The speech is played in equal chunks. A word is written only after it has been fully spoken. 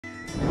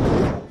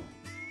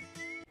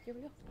Here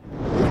we go.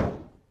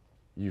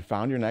 You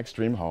found your next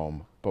dream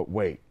home, but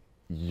wait,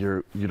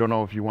 you don't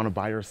know if you want to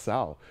buy or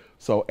sell.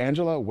 So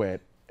Angela Witte,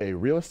 a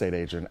real estate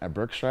agent at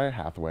Berkshire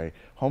Hathaway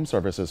Home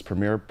Services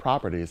Premier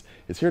Properties,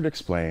 is here to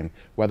explain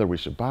whether we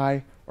should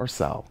buy or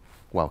sell.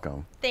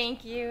 Welcome.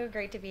 Thank you.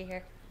 Great to be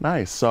here.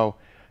 Nice. So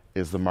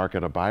is the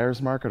market a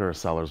buyer's market or a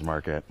seller's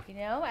market? You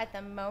know, at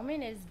the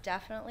moment is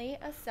definitely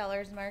a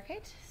seller's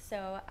market.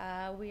 So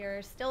we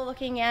are still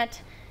looking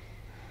at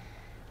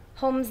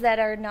homes that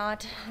are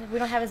not, we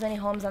don't have as many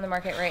homes on the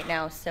market right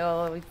now.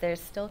 So they're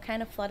still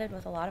kind of flooded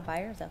with a lot of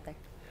buyers out there.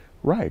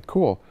 Right,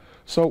 cool.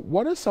 So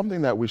what is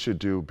something that we should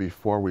do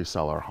before we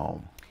sell our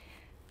home?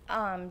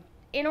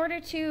 In order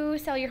to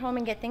sell your home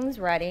and get things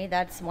ready,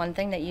 that's one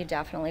thing that you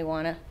definitely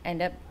want to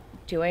end up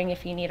doing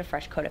if you need a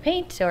fresh coat of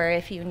paint or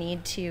if you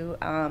need to, you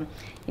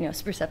know,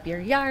 spruce up your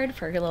yard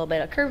for a little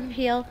bit of curb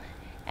appeal,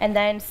 and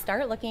then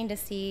start looking to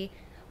see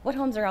what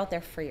homes are out there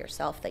for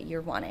yourself that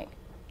you're wanting.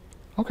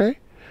 Okay.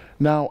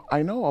 Now,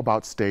 I know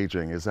about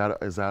staging. Is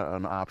that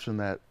an option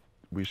that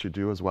we should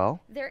do as well?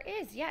 There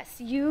is,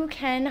 yes. You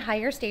can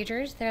hire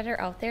stagers that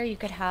are out there. You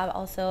could have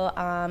also,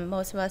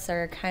 most of us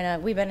are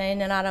we've been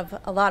in and out of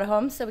a lot of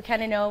homes, so we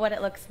kind of know what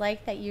it looks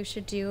like that you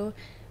should do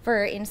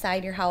for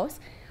inside your house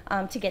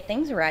to get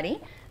things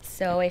ready.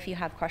 So if you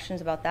have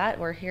questions about that,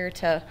 we're here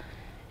to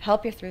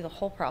help you through the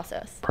whole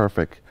process.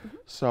 Perfect.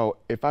 So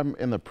if I'm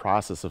in the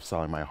process of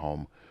selling my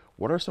home,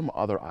 what are some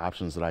other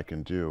options that I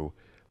can do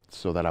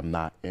so that I'm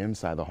not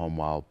inside the home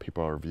while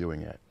people are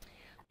viewing it?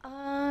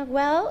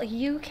 Well,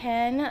 you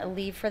can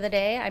leave for the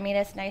day. I mean,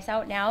 it's nice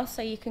out now,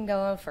 so you can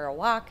go for a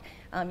walk.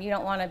 You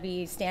don't want to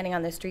be standing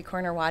on the street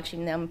corner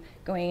watching them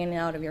going in and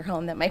out of your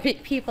home. That might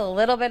make people a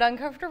little bit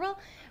uncomfortable,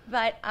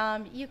 but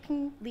you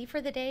can leave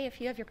for the day.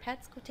 If you have your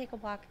pets, go take a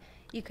walk.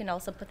 You can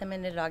also put them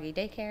into doggy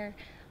daycare,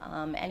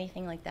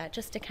 anything like that,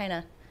 just to kind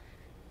of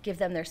give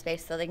them their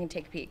space so they can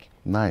take a peek.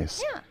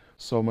 Nice. Yeah.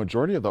 So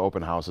majority of the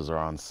open houses are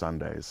on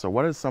Sundays. So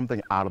what is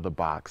something out of the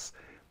box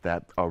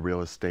that a real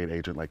estate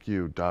agent like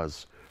you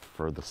does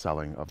for the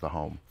selling of the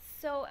home?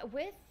 So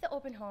with the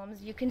open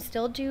homes, you can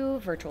still do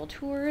virtual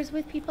tours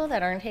with people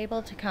that aren't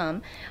able to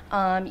come.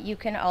 You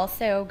can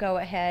also go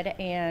ahead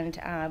and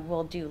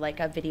we'll do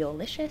like a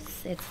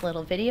Videolicious. It's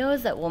little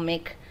videos that we'll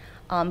make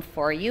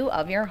for you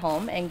of your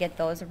home and get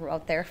those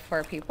out there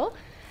for people.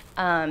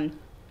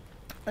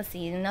 Let's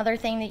see, another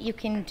thing that you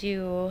can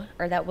do,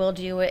 or that we'll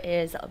do,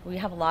 is we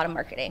have a lot of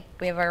marketing.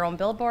 We have our own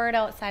billboard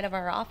outside of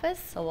our office,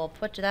 so we'll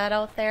put that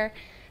out there,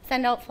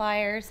 send out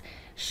flyers,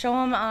 show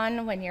them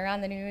on when you're on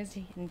the news.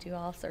 You can do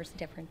all sorts of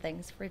different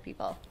things for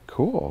people.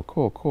 Cool,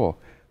 cool, cool.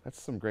 That's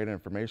some great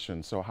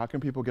information. So how can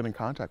people get in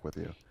contact with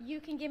you? You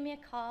can give me a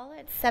call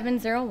at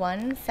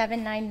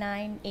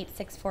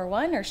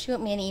 701-799-8641 or shoot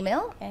me an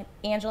email at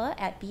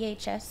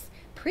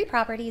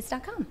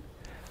angela@bhspreproperties.com.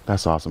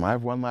 That's awesome. I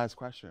have one last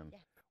question. Yeah.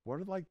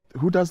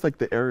 Who does like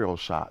the aerial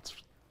shots?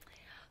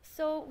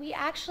 So we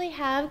actually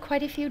have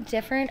quite a few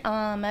different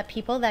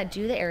people that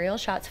do the aerial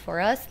shots for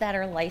us that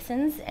are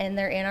licensed, and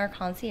they're in our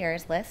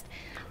concierge list.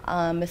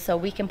 So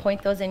we can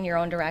point those in your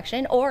own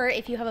direction. Or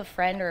if you have a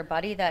friend or a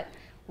buddy that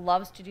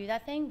loves to do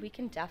that thing, we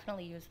can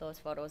definitely use those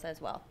photos as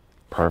well.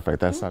 Perfect.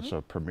 That's such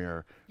a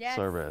premier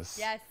service.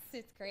 Yes,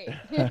 it's great.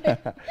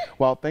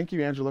 Well, thank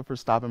you, Angela, for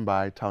stopping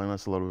by, telling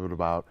us a little bit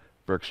about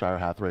Berkshire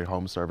Hathaway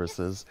Home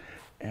Services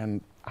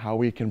and how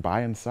we can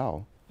buy and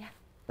sell. Yeah,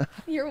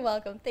 you're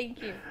welcome.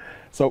 Thank you.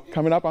 So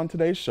coming up on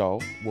today's show,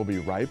 we'll be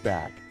right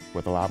back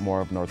with a lot more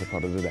of North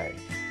Dakota Today.